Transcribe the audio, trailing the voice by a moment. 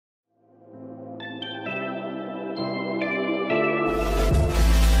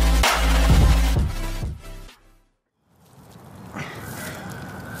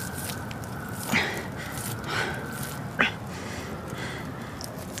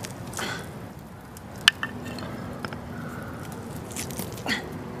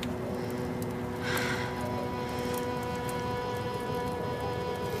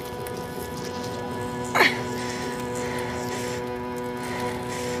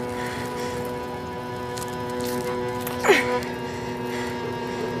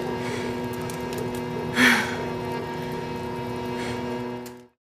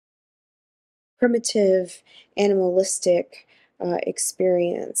primitive, animalistic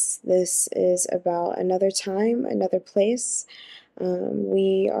experience. This is about another time, another place.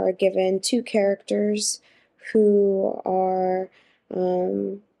 We are given two characters who are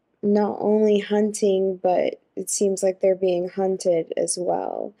not only hunting, but it seems like they're being hunted as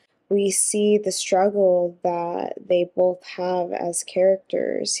well. We see the struggle that they both have as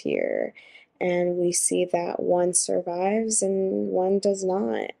characters here, and we see that one survives and one does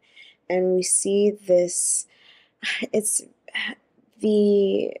not. And we see this, it's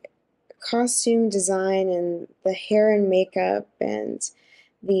the costume design and the hair and makeup and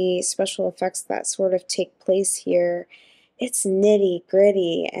the special effects that sort of take place here. It's nitty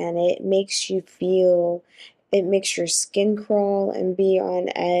gritty and it makes you feel, it makes your skin crawl and be on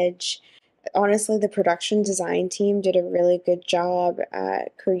edge. Honestly, the production design team did a really good job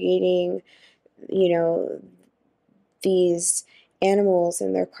at creating, you know, these animals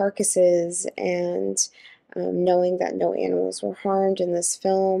and their carcasses, and knowing that no animals were harmed in this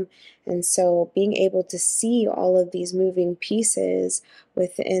film. And so being able to see all of these moving pieces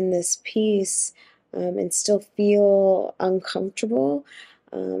within this piece and still feel uncomfortable,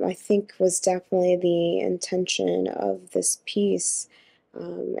 I think was definitely the intention of this piece.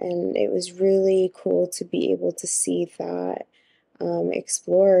 And it was really cool to be able to see that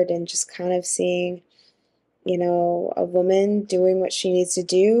explored, and just kind of seeing, a woman doing what she needs to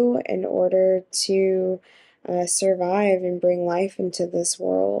do in order to survive and bring life into this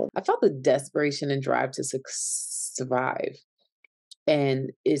world. I felt the desperation and drive to survive.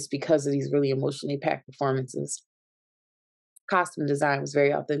 And it's because of these really emotionally packed performances. Costume design was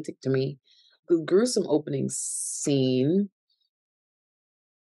very authentic to me. The gruesome opening scene,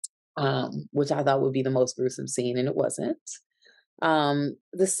 which I thought would be the most gruesome scene, and it wasn't.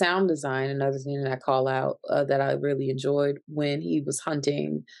 The sound design, another thing that I call out, that I really enjoyed, when he was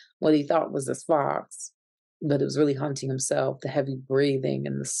hunting what he thought was this fox, but it was really hunting himself. The heavy breathing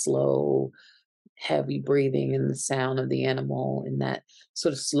and the slow, heavy breathing and the sound of the animal and that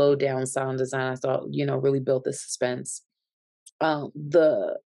sort of slow down sound design, I thought, really built the suspense.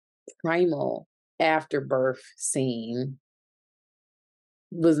 The primal afterbirth scene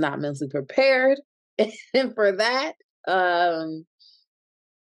was not mentally prepared and for that.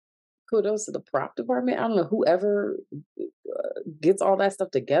 Kudos to the prop department. I don't know whoever gets all that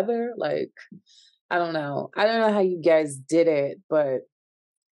stuff together. Like, I don't know. I don't know how you guys did it, but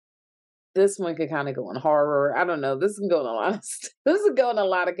this one could kind of go in horror. I don't know. This can go in a lot of this is going in a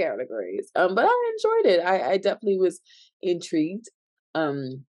lot of categories. But I enjoyed it. I definitely was intrigued.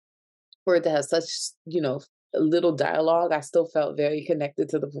 For it to have such, little dialogue, I still felt very connected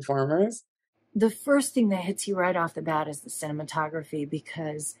to the performers. The first thing that hits you right off the bat is the cinematography,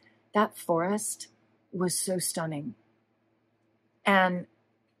 because that forest was so stunning. And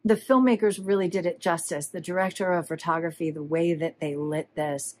the filmmakers really did it justice. The director of photography, the way that they lit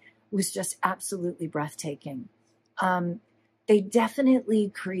this was just absolutely breathtaking. They definitely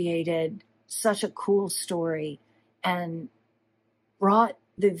created such a cool story and brought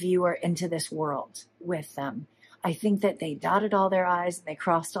the viewer into this world with them. I think that they dotted all their I's and they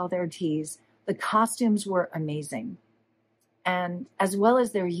crossed all their T's. The costumes were amazing. And as well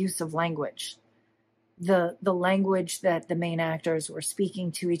as their use of language, the language that the main actors were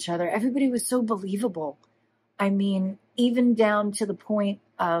speaking to each other, everybody was so believable. I mean, even down to the point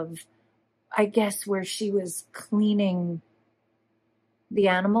of, I guess, where she was cleaning the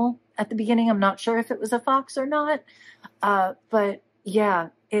animal at the beginning. I'm not sure if it was a fox or not. But yeah,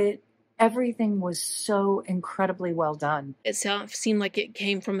 everything was so incredibly well done. It seemed like it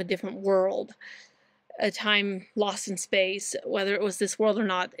came from a different world, a time lost in space. Whether it was this world or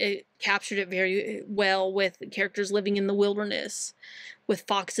not, it captured it very well, with characters living in the wilderness, with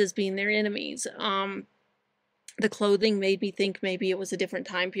foxes being their enemies. The clothing made me think maybe it was a different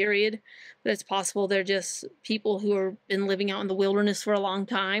time period, but it's possible they're just people who have been living out in the wilderness for a long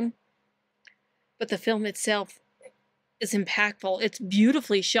time. But the film itself is impactful. It's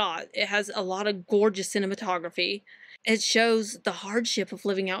beautifully shot. It has a lot of gorgeous cinematography. It shows the hardship of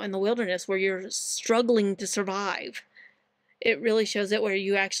living out in the wilderness where you're struggling to survive. It really shows it, where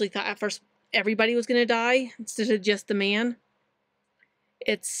you actually thought at first everybody was going to die instead of just the man.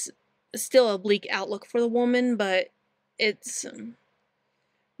 It's still a bleak outlook for the woman, but it's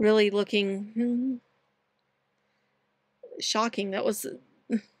really looking shocking. That was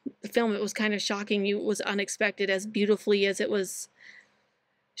the film. It was kind of shocking. It was unexpected, as beautifully as it was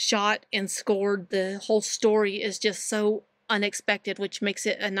shot and scored. The whole story is just so unexpected, which makes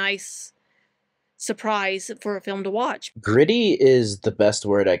it a nice surprise for a film to watch. Gritty is the best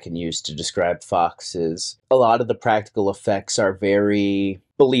word I can use to describe Foxes. A lot of the practical effects are very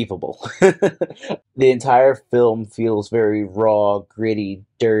believable. The entire film feels very raw, gritty,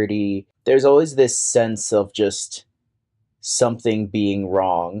 dirty. There's always this sense of just something being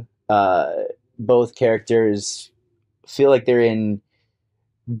wrong. Both characters feel like they're in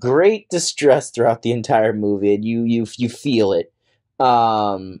great distress throughout the entire movie, and you feel it.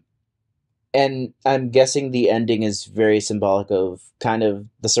 Um, and I'm guessing the ending is very symbolic of kind of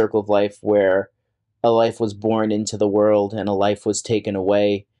the circle of life where a life was born into the world and a life was taken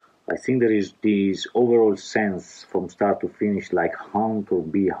away. I think there is this overall sense from start to finish, like haunt or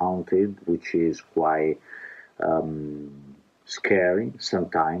be haunted, which is quite scary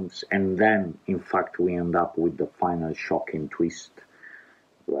sometimes. And then, in fact, we end up with the final shocking twist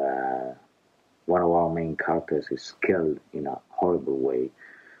where one of our main characters is killed in a horrible way.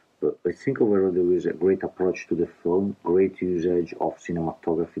 But I think overall there is a great approach to the film, great usage of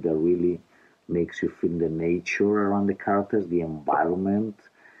cinematography that really makes you feel the nature around the characters, the environment,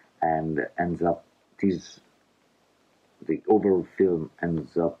 and ends up this the overall film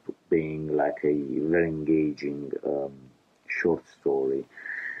ends up being like a very engaging short story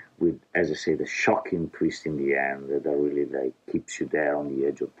with, as I say, the shocking twist in the end that really like keeps you there on the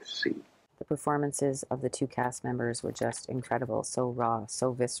edge of the seat. The performances of the two cast members were just incredible, so raw,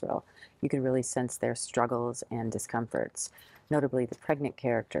 so visceral. You could really sense their struggles and discomforts. Notably, the pregnant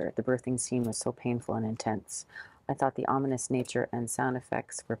character, the birthing scene was so painful and intense. I thought the ominous nature and sound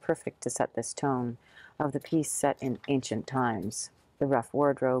effects were perfect to set this tone of the piece set in ancient times. The rough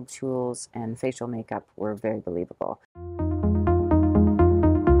wardrobe, tools, and facial makeup were very believable.